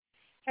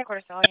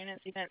Headquarters to all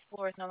units. Event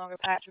floor is no longer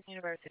Patrick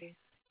University.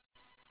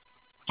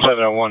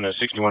 701 to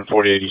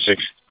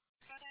 614086.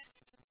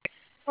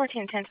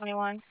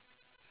 141021.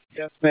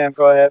 Yes, ma'am.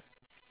 Go ahead.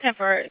 10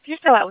 for, if you're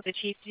still out with the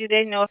chief, do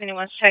they know if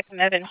anyone's checked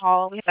Mevin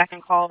Hall? We have a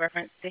second call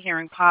reference to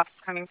hearing pops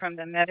coming from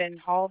the Mevin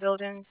Hall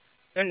building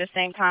during the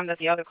same time that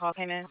the other call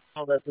came in.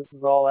 All that this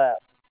is all at,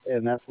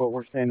 and that's what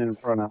we're standing in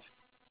front of.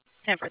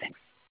 10 for, thanks.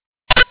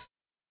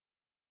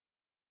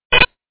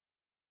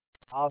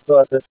 Also,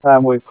 at this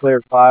time, we've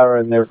cleared fire,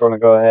 and they're going to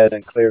go ahead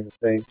and clear the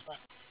scene.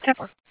 10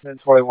 for.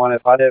 1021,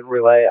 if I didn't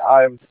relay,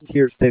 I'm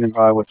here standing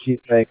by with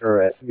Chief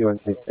Baker at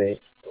UNCC.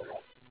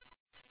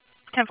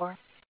 10 for.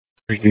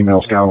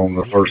 Female scout on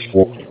the first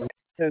floor.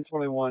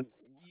 1021,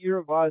 you're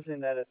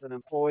advising that it's an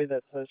employee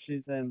that says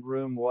she's in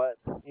room what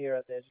here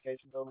at the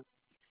education building?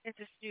 It's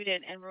a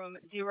student in room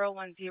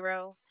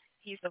 010.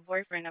 He's the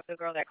boyfriend of the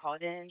girl that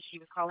called in. She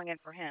was calling in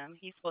for him.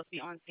 He's supposed to be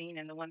on scene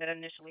and the one that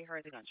initially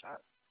heard the gunshot.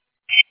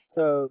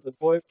 So the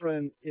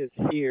boyfriend is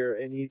here,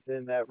 and he's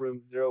in that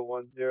room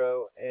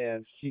 010,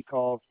 and she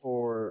called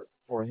for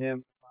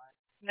him.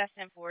 That's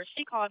 10 for.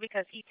 She called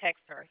because he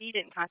texted her. He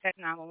didn't contact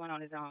 911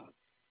 on his own.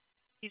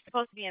 He's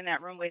supposed to be in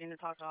that room waiting to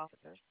talk to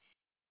officers.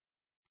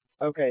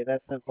 Okay,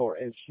 that's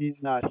 10-4, and she's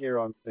not here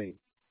on scene.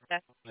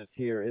 That's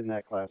here in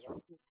that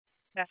classroom.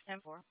 That's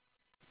 10 for.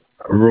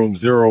 Room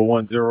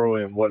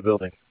 010 in what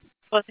building?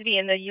 Supposed to be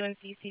in the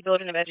UNCC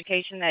building of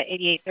education, that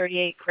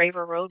 8838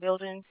 Craver Road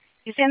building.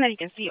 He's saying that he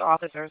can see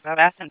officers. I've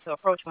asked him to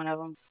approach one of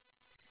them.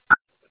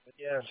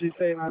 Yeah, she's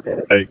saying I did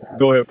it. Hey,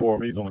 go ahead for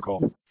him. He's on the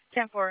call.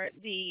 10 for.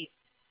 The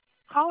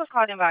call was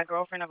called in by a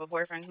girlfriend of a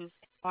boyfriend who's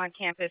on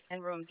campus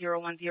in room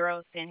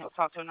 010, saying he'll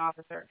talk to an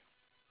officer.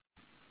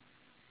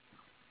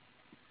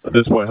 At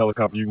this point,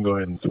 helicopter, you can go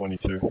ahead in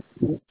 22.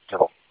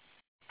 So,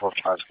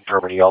 45 is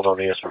confirming y'all don't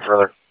need us for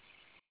further.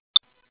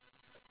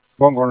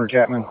 One Garner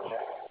Chapman,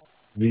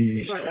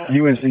 the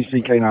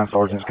UNCC K-9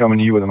 sergeant is coming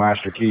to you with a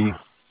master key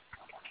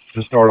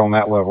to start on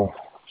that level,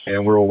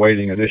 and we're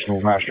awaiting additional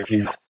master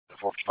keys.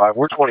 45,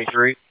 we're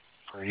 23.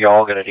 Are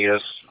y'all going to need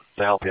us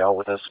to help you out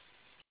with this?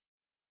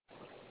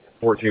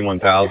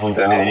 14-1000,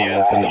 any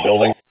units in the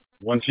building.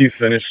 Once you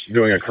finish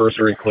doing a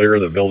cursory clear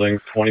of the building,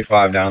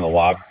 25 down the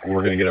lobby,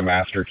 we're going to get a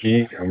master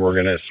key, and we're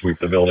going to sweep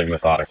the building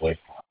methodically.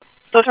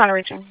 Still trying to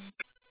reach him.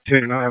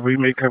 10-9, we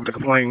may come to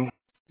complain.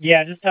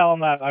 Yeah, just tell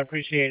him that I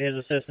appreciate his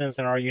assistance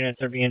and our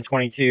units are being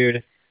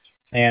 22'd,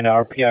 and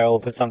our PIO will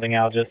put something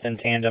out just in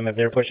tandem. If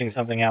they're pushing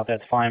something out,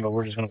 that's fine, but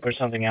we're just going to push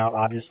something out.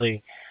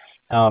 Obviously,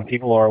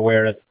 people are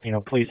aware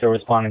that, police are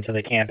responding to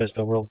the campus,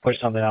 but we'll push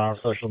something out on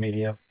our social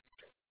media.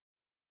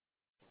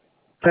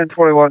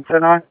 1021,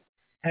 10-9.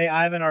 Hey,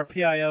 Ivan, our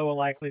PIO will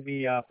likely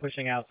be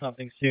pushing out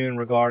something soon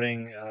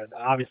regarding,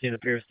 obviously it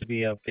appears to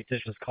be a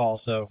fictitious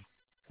call, so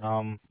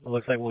it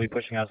looks like we'll be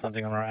pushing out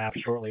something on our app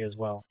shortly as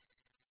well.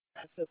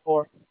 That's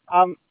 4.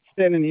 I'm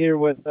standing here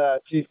with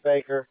Chief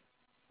Baker.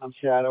 I'm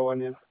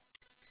shadowing him.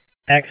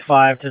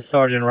 X5 to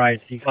Sergeant Wright.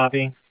 Do you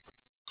copy?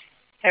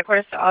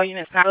 Headquarters to all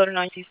units not loaded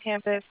on UNCC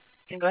campus.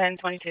 You can go ahead in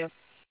 22.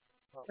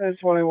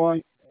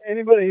 1021.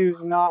 Anybody who's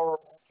not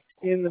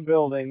in the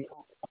building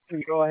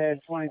can go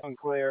ahead. 21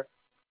 clear.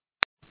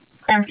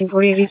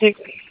 4086.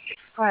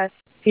 Go ahead.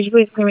 Could you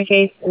please clear my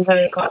case and tell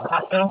me to call the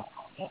hospital?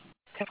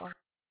 10-4.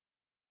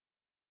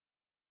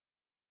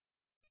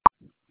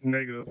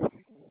 Negative.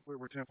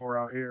 We're 10-4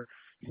 out here.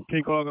 Can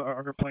you call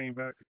our plane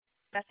back?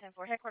 That's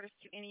 10-4. Headquarters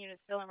to any units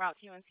still en route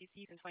to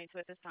UNCC and 22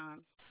 at this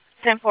time.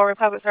 10-4.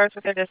 Republic Service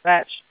with their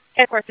dispatch.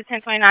 Headquarters to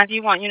 1029. Do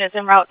you want units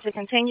en route to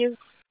continue?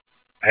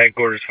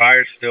 Headquarters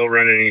fire still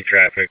running any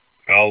traffic.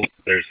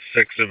 There's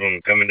 6 of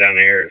them coming down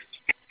the Harris.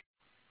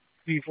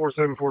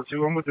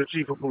 C4742. I'm with the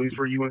chief of police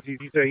for UNCC.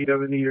 He said he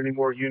doesn't need any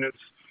more units.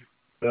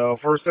 The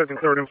first, second,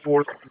 third, and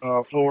fourth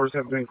floors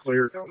have been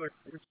cleared.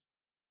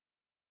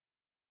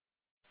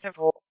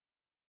 10-4.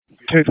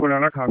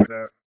 1029, I copy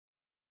that.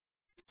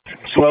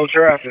 Slow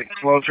traffic,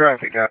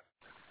 guys.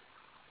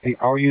 Hey,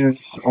 all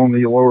units on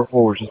the lower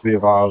floors, just be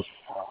advised,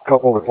 a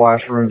couple of the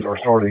classrooms are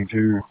starting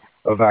to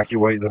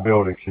evacuate the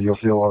building, so you'll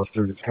see a lot of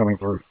students coming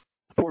through.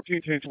 14,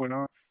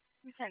 1029.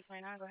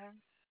 1029, go ahead.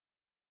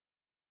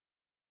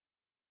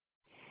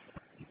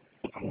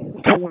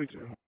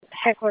 22.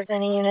 Headquarters,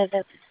 any unit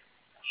that's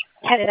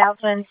headed out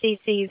to NCC,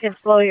 you can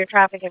slow your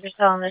traffic if you're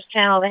still on this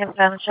channel. They haven't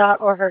found a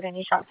shot or heard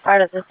any shots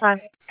fired at this time.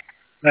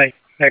 Hey,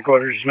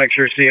 headquarters, just make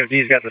sure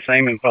CFD's got the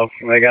same info.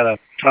 They got a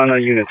ton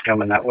of units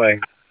coming that way.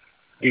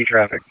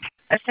 E-traffic.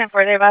 That's 10-4.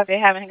 They're about they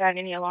haven't gotten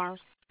any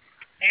alarms.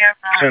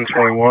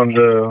 1021,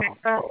 the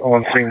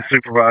on-scene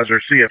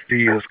supervisor,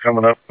 CFD, is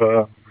coming up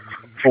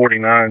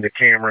 49 to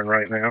Cameron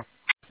right now.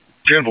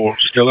 10-4,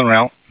 still en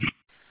route.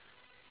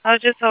 I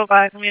was just told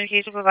by a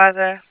communication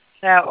supervisor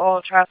that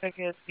all traffic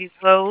is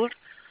slowed.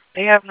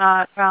 They have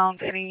not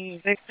found any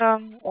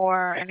victim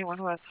or anyone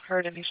who has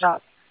heard any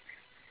shots.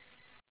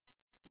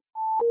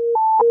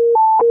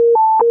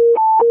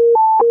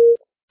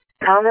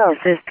 Conno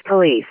Assist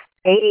Police,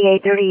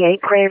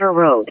 8838 Craver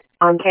Road,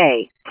 on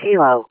K,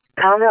 Kilo.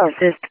 Conno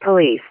Assist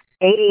Police,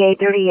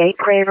 8838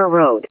 Craver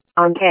Road,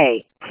 on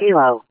K,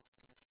 Kilo.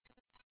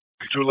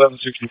 To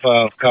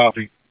 1165,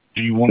 copy.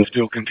 Do you want to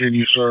still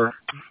continue, sir,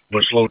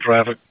 but slow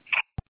traffic?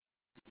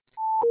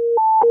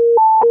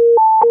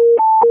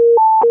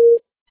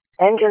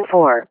 Engine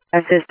 4,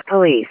 assist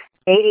police.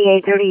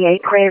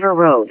 8838 Craver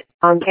Road,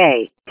 on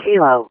K,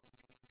 Kilo.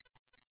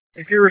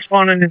 If you're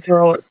responding and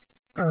throw it,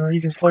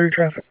 you can slow your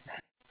traffic.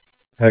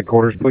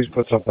 Headquarters, please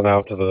put something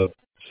out to the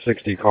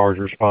 60 cars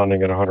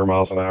responding at 100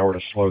 miles an hour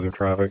to slow their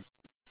traffic.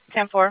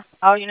 10-4.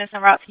 All units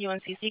en route to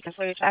UNCC can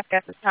slow your traffic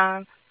at this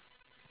time.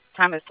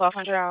 Time is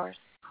 1200 hours.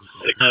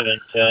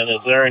 610.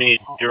 Is there any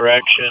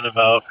direction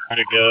about where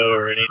to go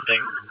or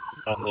anything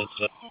on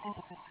this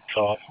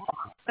call?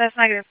 That's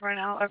negative for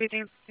now.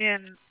 Everything's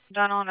being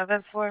done on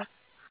events 4.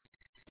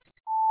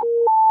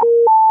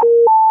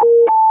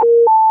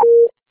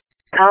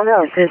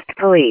 Combo assist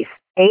police.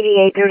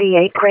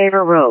 8838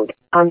 Craver Road,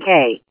 on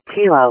K,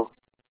 Kilo.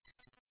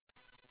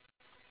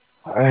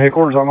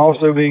 Headquarters, I'm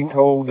also being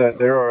told that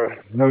there are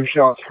no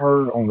shots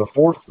heard on the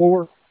 4th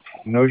floor,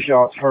 no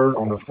shots heard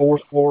on the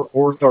 4th floor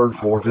or 3rd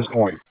floor at this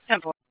point.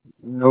 10-4.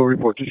 No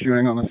report to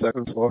shooting on the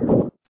 2nd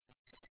floor.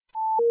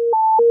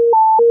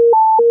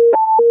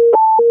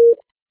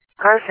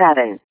 Car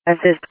 7,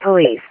 assist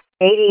police.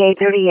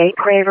 8838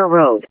 Craver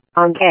Road,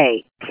 on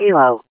K,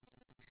 Kilo.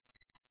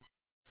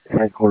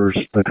 Headquarters,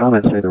 the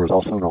comments say there was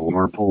also an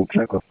alarm pulled.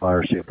 Check with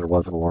fire, see if there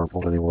was an alarm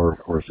pulled anywhere. Of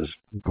course, is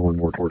going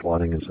more toward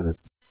lighting incident.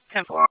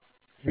 10-4.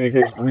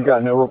 Communication, we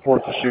got no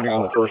reports of shooting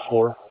on the 1st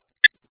floor.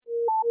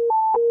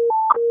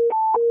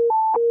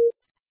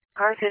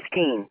 Car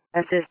 15,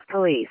 assist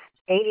police.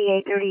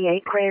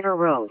 8838 Craver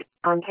Road,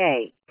 on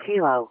K,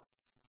 Kilo.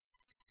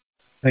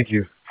 Thank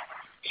you.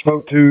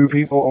 Spoke to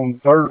people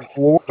on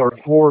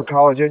 3rd floor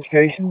college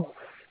education.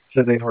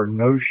 Said they've heard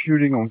no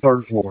shooting on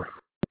 3rd floor.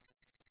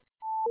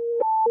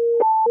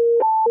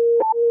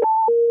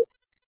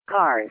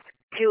 Cars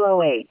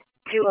 208,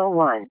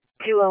 201,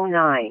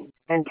 209,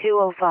 and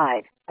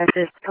 205,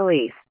 assist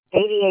police.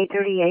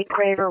 8838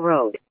 Craver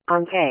Road,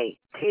 on K,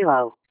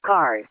 Kilo.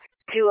 Cars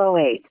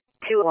 208,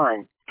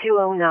 201,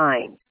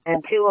 209,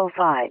 and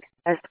 205,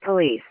 assist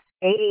police.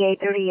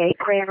 8838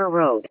 Craver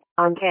Road,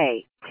 on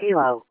K,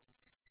 Kilo.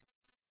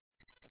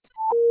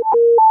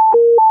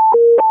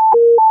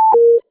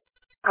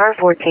 Car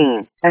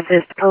 14,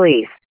 assist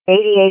police.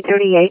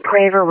 8838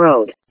 Craver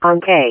Road,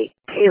 on K,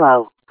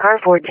 Kilo. Car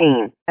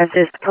 14,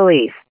 assist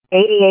police.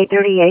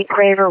 8838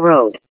 Craver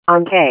Road,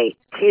 on K,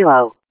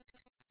 Kilo.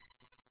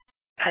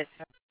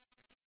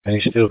 Any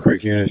Steel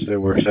Creek units that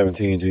were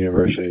 17 to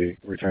University,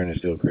 return to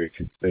Steel Creek.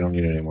 They don't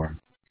need it anymore.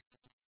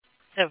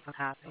 7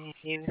 copy.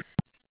 You.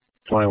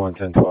 21,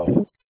 10,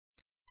 12.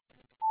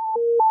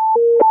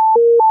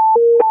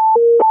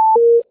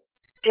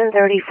 June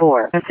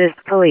 34, assist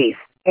police.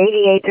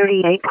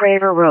 8838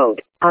 Craver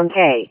Road, on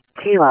K,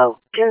 Kilo.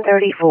 June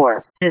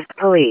 34, assist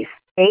police.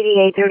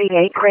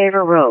 8838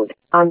 Craver Road,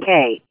 on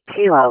K,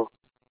 Kilo.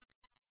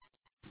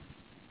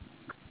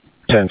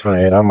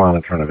 1028, I'm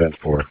monitoring events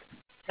 4.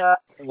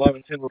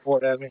 1110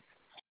 report at me.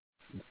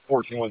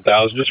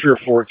 14-1000. Just for your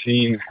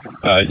 14,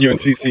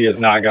 UNCC has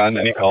not gotten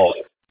any calls.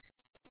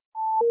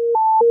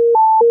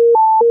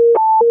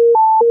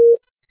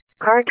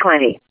 Car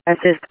 20,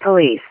 assist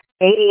police.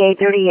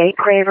 8838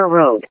 Craver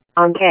Road,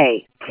 on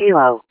K,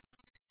 Kilo.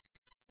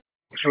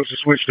 We're supposed to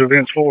switch to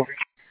events 4.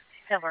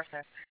 10-4,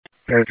 sir.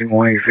 Everything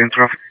 180 in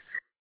traffic.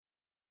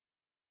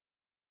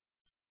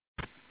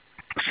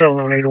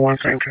 7181,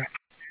 same time.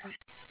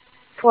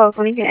 12,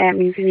 when you can add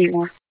me if you need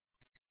more.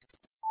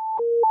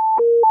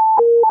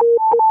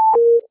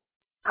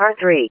 Car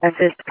 3,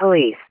 assist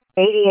police.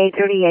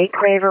 8838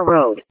 Craver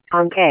Road,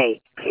 on K,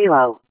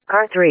 Kilo.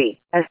 Car 3,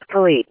 assist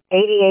police.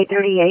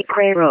 8838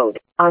 Craver Road,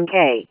 on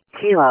K,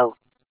 Kilo.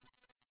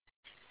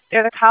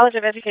 There's a College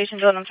of Education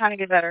building. I'm trying to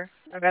get a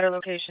better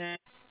location.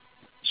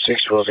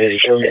 61280,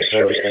 show me the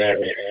service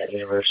at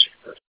University.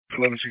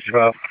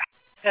 1165.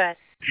 Good.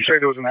 You say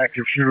there was an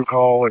active shooter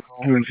call at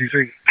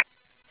UNCC?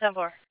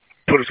 10-4.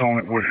 Put us on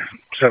it with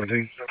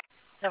 17.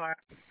 10-4.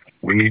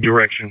 We need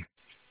direction.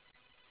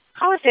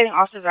 How is stating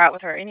officers are out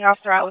with her? Any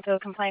officer out with the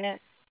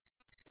complainant?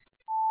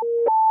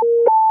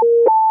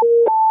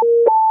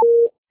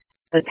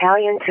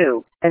 Battalion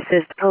 2,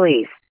 assist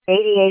police.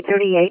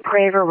 8838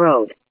 Craver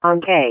Road,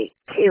 on K,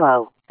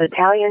 Kilo.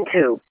 Battalion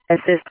 2,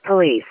 assist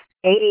police.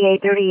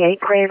 8838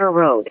 Craver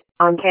Road,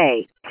 on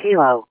K,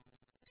 Kilo.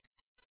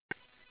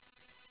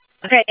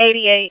 Okay,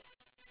 88.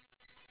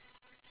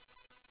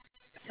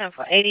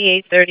 10-4.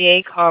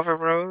 8838 Carver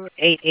Road,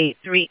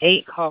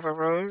 8838 Carver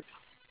Road.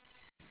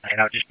 And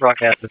I'll just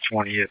broadcast the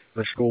 20th,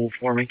 the school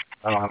for me.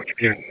 I don't have a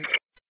computer.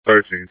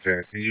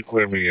 1310. Can you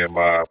clear me and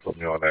put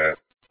me on that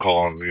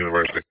call on the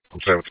university? I'm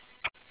 17.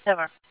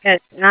 10-4. Okay,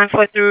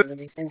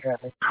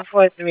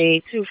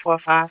 943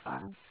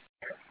 2455.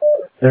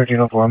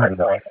 1304, I'm headed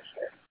that way.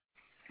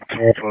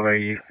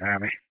 1280,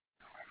 Army.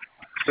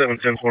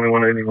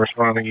 71021, any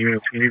responding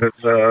units. Can you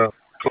that's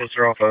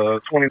closer off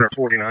 20 or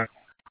 49?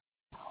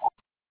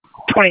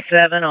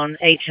 27 on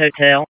H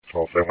Hotel.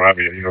 12-7, I'll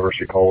be at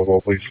University call as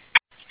well, please.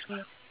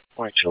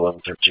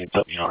 221113,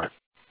 put me on it.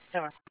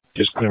 10-4.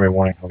 Just clear me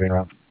warning, I'll be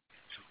around.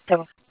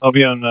 10-4. I'll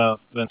be on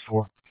event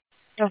 4.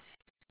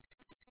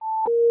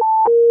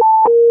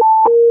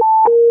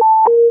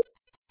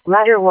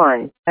 Ladder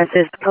 1,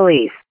 assist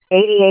police,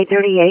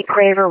 8838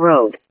 Craver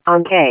Road,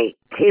 on K,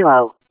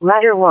 Kilo.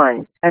 Ladder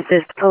 1,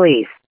 assist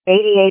police,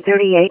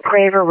 8838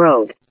 Craver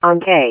Road, on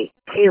K,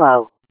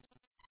 Kilo.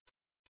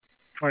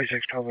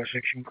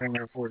 261206, Claim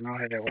report, and I'll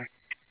head that way.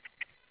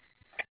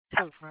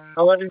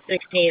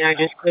 1116, I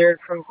just cleared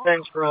from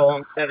fence roll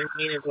on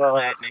 17 as well,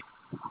 admin.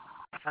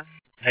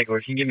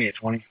 Headquarters, can you give me a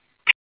 20?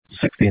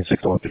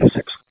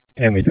 166156.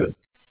 And we do it.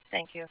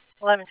 Thank you.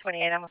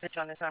 1128, I'm going to put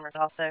you on those numbers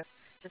also.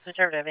 Just switch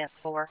over to event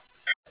 4.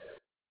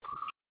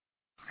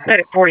 Set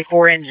at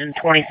 44, engine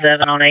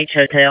 27 on H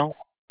Hotel.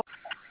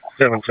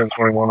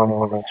 71021, I'm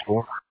on events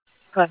 4.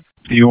 Good.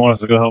 Do you want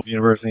us to go help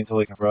University until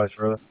they can provide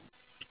further?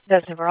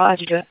 That's no problem.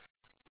 How'd you do it?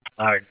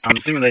 Alright, I'm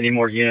assuming they need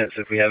more units.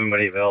 If we have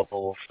anybody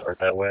available, we'll start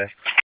that way.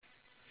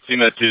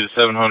 CMET 2, the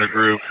 700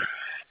 group,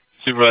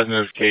 supervised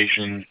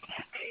notification,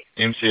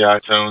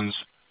 MCI tones,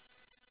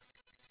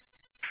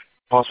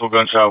 possible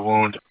gunshot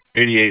wound,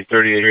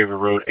 8838 Craver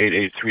Road,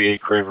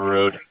 8838 Craver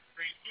Road,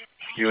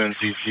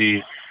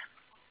 UNCC,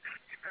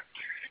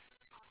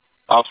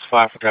 Ops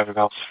 5 for traffic,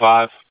 Ops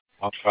 5,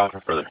 Ops 5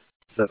 for further.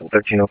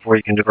 71304,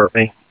 you can divert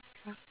me.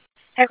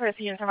 Headquarters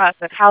unit from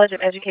the College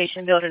of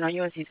Education building on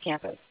UNC's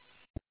campus.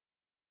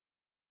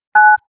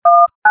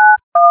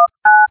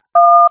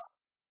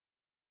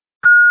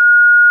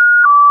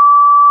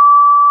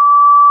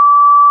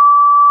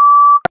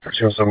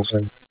 Zero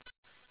 77.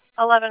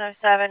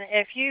 1107,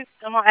 if you,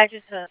 I'm going to add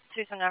you to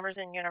some numbers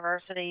in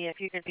University. If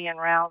you could be en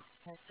route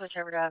and switch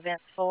over to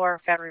events 4,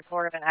 got a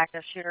report of an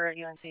active shooter at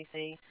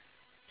UNCC.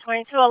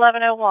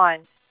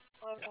 221101.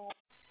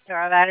 So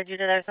I've added you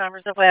to those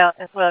numbers as well.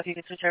 If you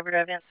could switch over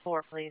to events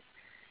 4, please.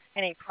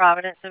 Any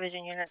Providence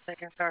Division units that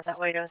can start that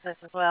way to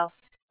assist as well.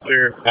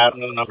 Clear. Add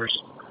no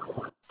numbers.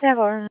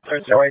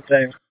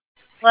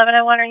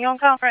 1101, are you on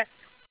conference?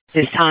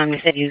 This time,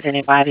 they said use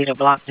anybody to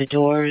block the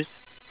doors.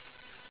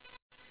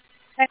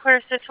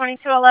 Headquarters to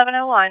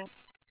 221101.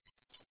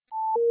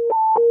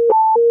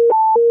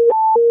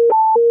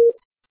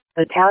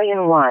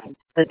 Battalion 1,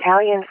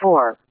 Battalion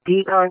 4,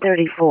 Decon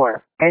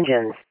 34,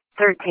 engines,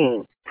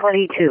 13,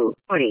 22,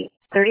 40,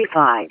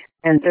 35,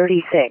 and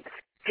 36,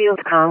 Field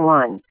Com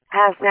 1,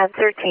 Hazmat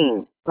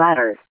 13,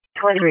 Ladders,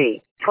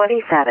 23,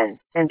 27,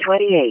 and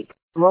 28,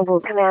 Mobile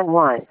Command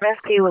 1,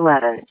 Rescue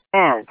 11,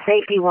 and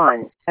Safety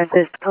 1,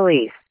 Assist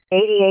Police,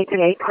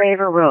 8838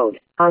 Craver Road,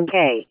 on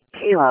K,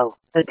 Kilo,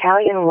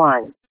 Battalion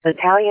 1,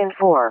 Battalion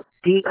 4,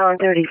 Decon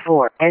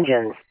 34,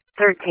 engines,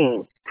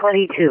 13,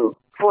 22,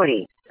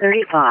 40,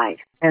 35,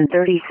 and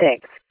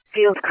 36,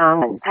 Field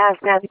Common,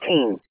 Hazmat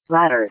Team,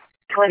 Ladders,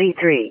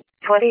 23,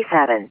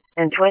 27,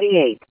 and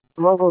 28,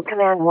 Mobile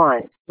Command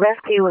 1,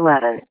 Rescue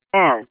 11,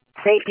 and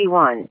Safety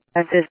 1,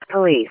 Assist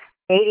Police,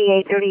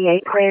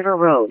 8838 Craver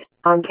Road,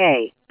 on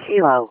K,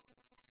 Kilo.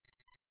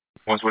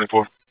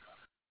 124.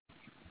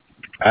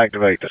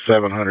 Activate the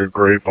 700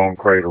 group on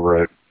Crater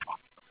Road.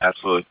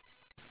 Absolutely.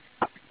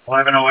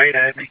 1108,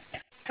 admin.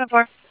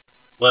 10-4.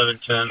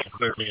 1110,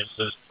 clear me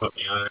assist, put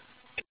me on it.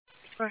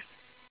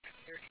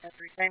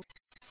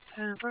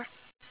 10-4.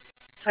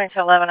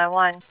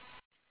 221101.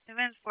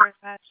 Events 4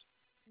 dispatch.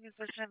 You can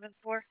switch to events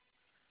 4.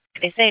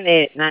 They say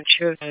they're not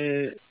sure if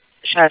the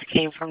shots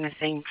came from the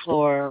same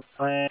floor,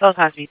 but supposed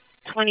to be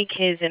 20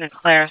 kids in a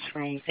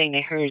classroom saying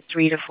they heard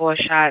 3 to 4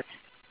 shots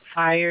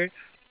fired.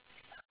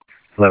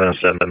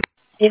 1107.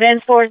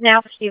 Event 4 is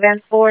now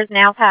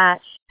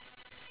patched.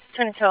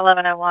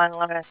 221101,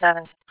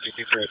 1107.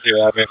 6302,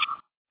 admin.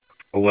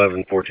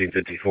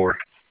 111454.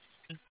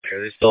 Okay,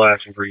 they're still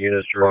asking for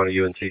units to run a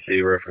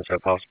UNCC reference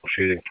at possible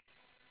shooting.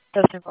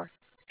 10-4.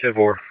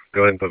 10-4,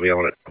 go ahead and put me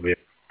on it. I'll be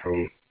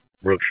from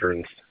Brookshire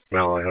and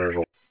Malloy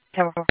Huntersville.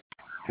 10-4.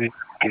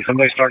 Can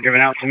somebody start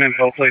giving out some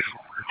info, please?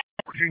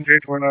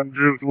 14J29,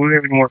 do we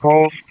have any more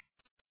calls?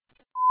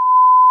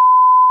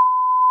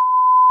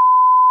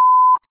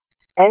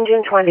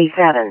 Engine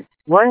 27,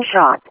 1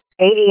 shot,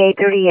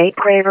 8838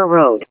 Craver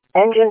Road.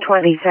 Engine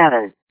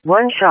 27,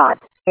 1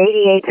 shot,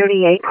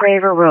 8838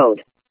 Craver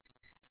Road.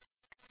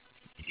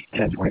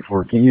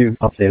 1024, can you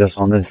update us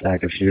on this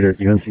active shooter at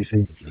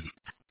UNCC?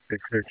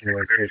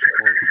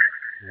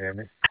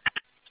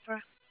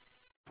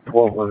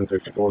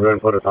 121164, go ahead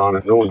and put us on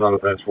it. No one's on the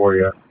fence for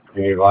you.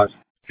 Can you advise?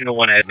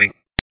 201, admin.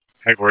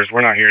 Headquarters,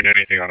 we're not hearing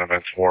anything on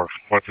events 4.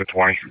 What's the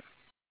 20?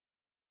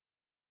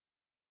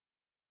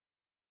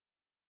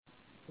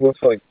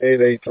 Looks like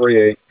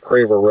 8838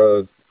 Craver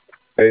Road.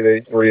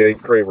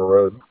 8838 Craver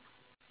Road.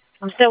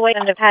 I'm still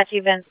waiting to patch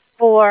event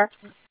 4.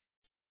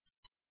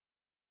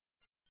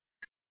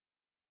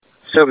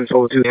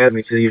 722, add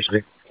me to the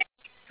usually.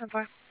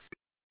 10-4.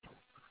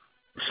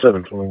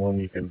 721,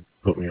 you can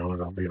put me on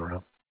it. I'll be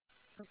around.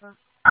 10-4.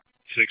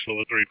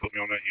 603, put me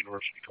on that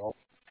university call.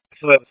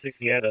 Still have a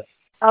 60 at us.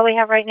 All we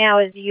have right now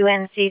is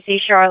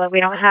UNCC Charlotte.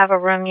 We don't have a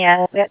room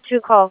yet. We got 2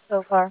 calls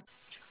so far.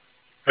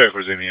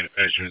 Headquarters in the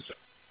engines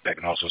that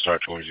can also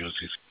start towards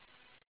UNCC.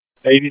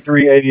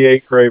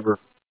 8388 Craver.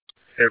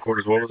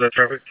 Headquarters, what was that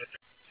traffic?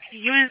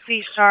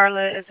 UNC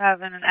Charlotte is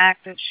having an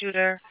active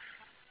shooter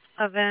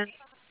event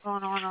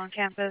going on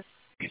campus.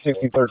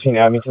 1613,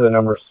 add me to the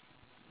numbers.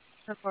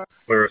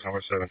 Clear is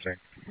number 17.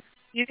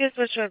 You can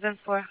switch to event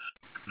 4.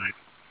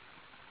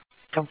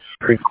 Come.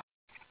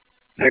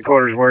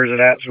 Headquarters, where is it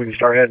at so we can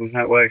start heading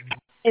that way?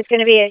 It's going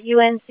to be at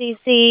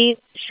UNCC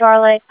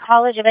Charlotte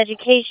College of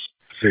Education.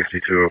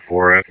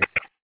 6204, after.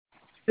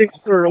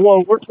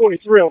 631, we're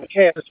 23 on the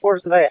campus.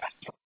 Where's it at?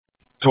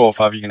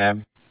 205, you can have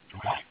me.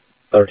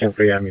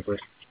 13-3, add me, please.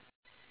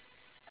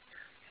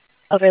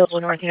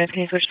 Available North units,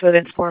 can you switch to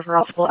events 4 for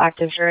possible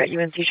active shooter at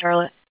UNC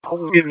Charlotte?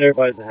 I'm giving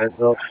everybody the heads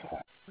up.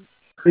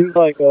 Seems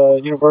like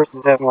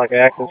university's having like an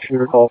active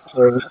shooter call for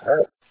service.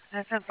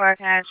 That's in 4,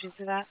 can I add you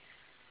to that?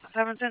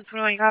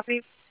 1721, you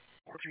copy?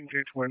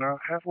 14-229,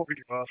 half will be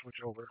device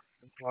switch over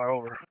and fly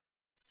over.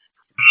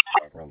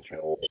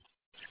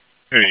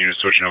 Any units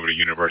switching over to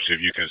University,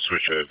 if you can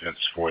switch to events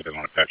 4, they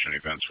want to patch in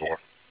events 4.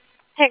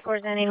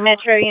 Headquarters, any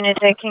Metro unit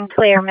that can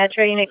clear.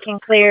 Metro unit can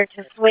clear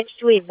to switch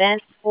to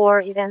events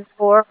 4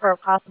 for a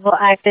possible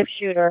active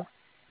shooter.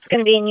 It's going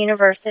to be in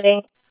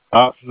university.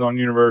 Ops is on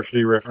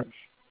university reference.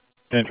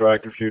 Potential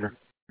active shooter.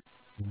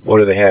 What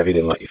do they have? He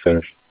didn't let you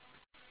finish.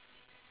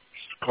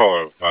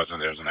 Caller advising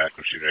there's an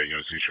active shooter at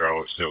UNC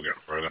Charlotte, still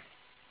getting further.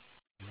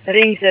 I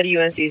think he said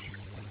UNC.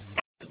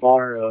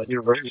 Smaller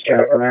university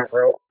campus.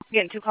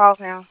 Getting 2 calls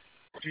now.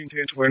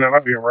 14-1029,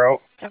 I'll be en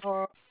route.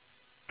 10-4.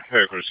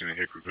 Headquarters in the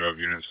Hickory Grove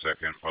units that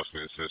can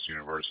possibly assist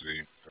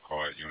University to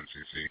call at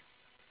UNCC.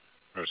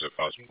 Or is it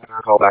possible?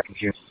 I'll call back in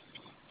June.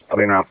 I'll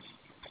be en route.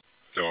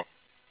 So,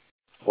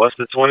 What's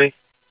the 20?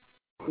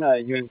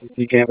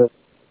 UNCC campus.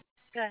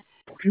 Okay.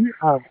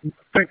 I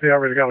think they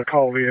already got a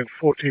call in,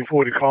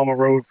 1440 Calmer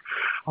Road,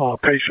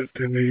 patient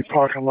in the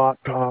parking lot,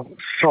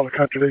 Charlotte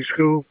Country Day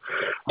School,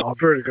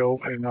 vertigo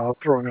and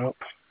throwing up.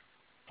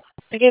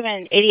 They're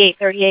giving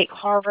 8838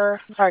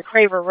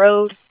 Craver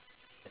Road.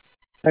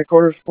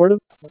 Headquarters supportive?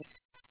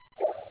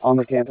 On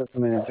the campus, I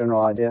mean a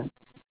general idea.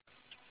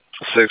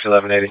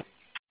 61180.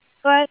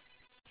 Go ahead.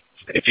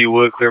 If you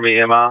would clear me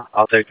MI,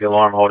 I'll take the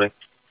alarm holding.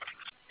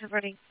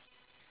 Ready.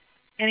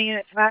 Any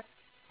units back?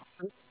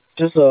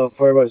 Just for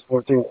everybody's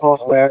 14,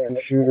 possible active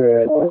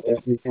shooter at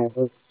UNCC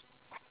campus.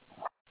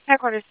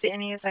 Headquarters to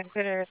any units that can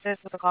clear to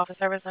assist with the call for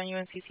service on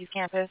UNCC's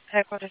campus.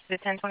 Headquarters to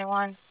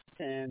 1021.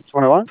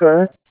 1021, go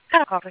ahead.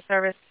 Kind of call for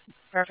service.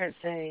 Reference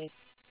a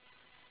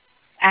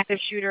active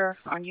shooter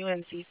on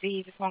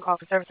UNCC. Just one call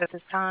for service at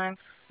this time.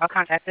 I'll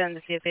contact them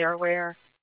to see if they are aware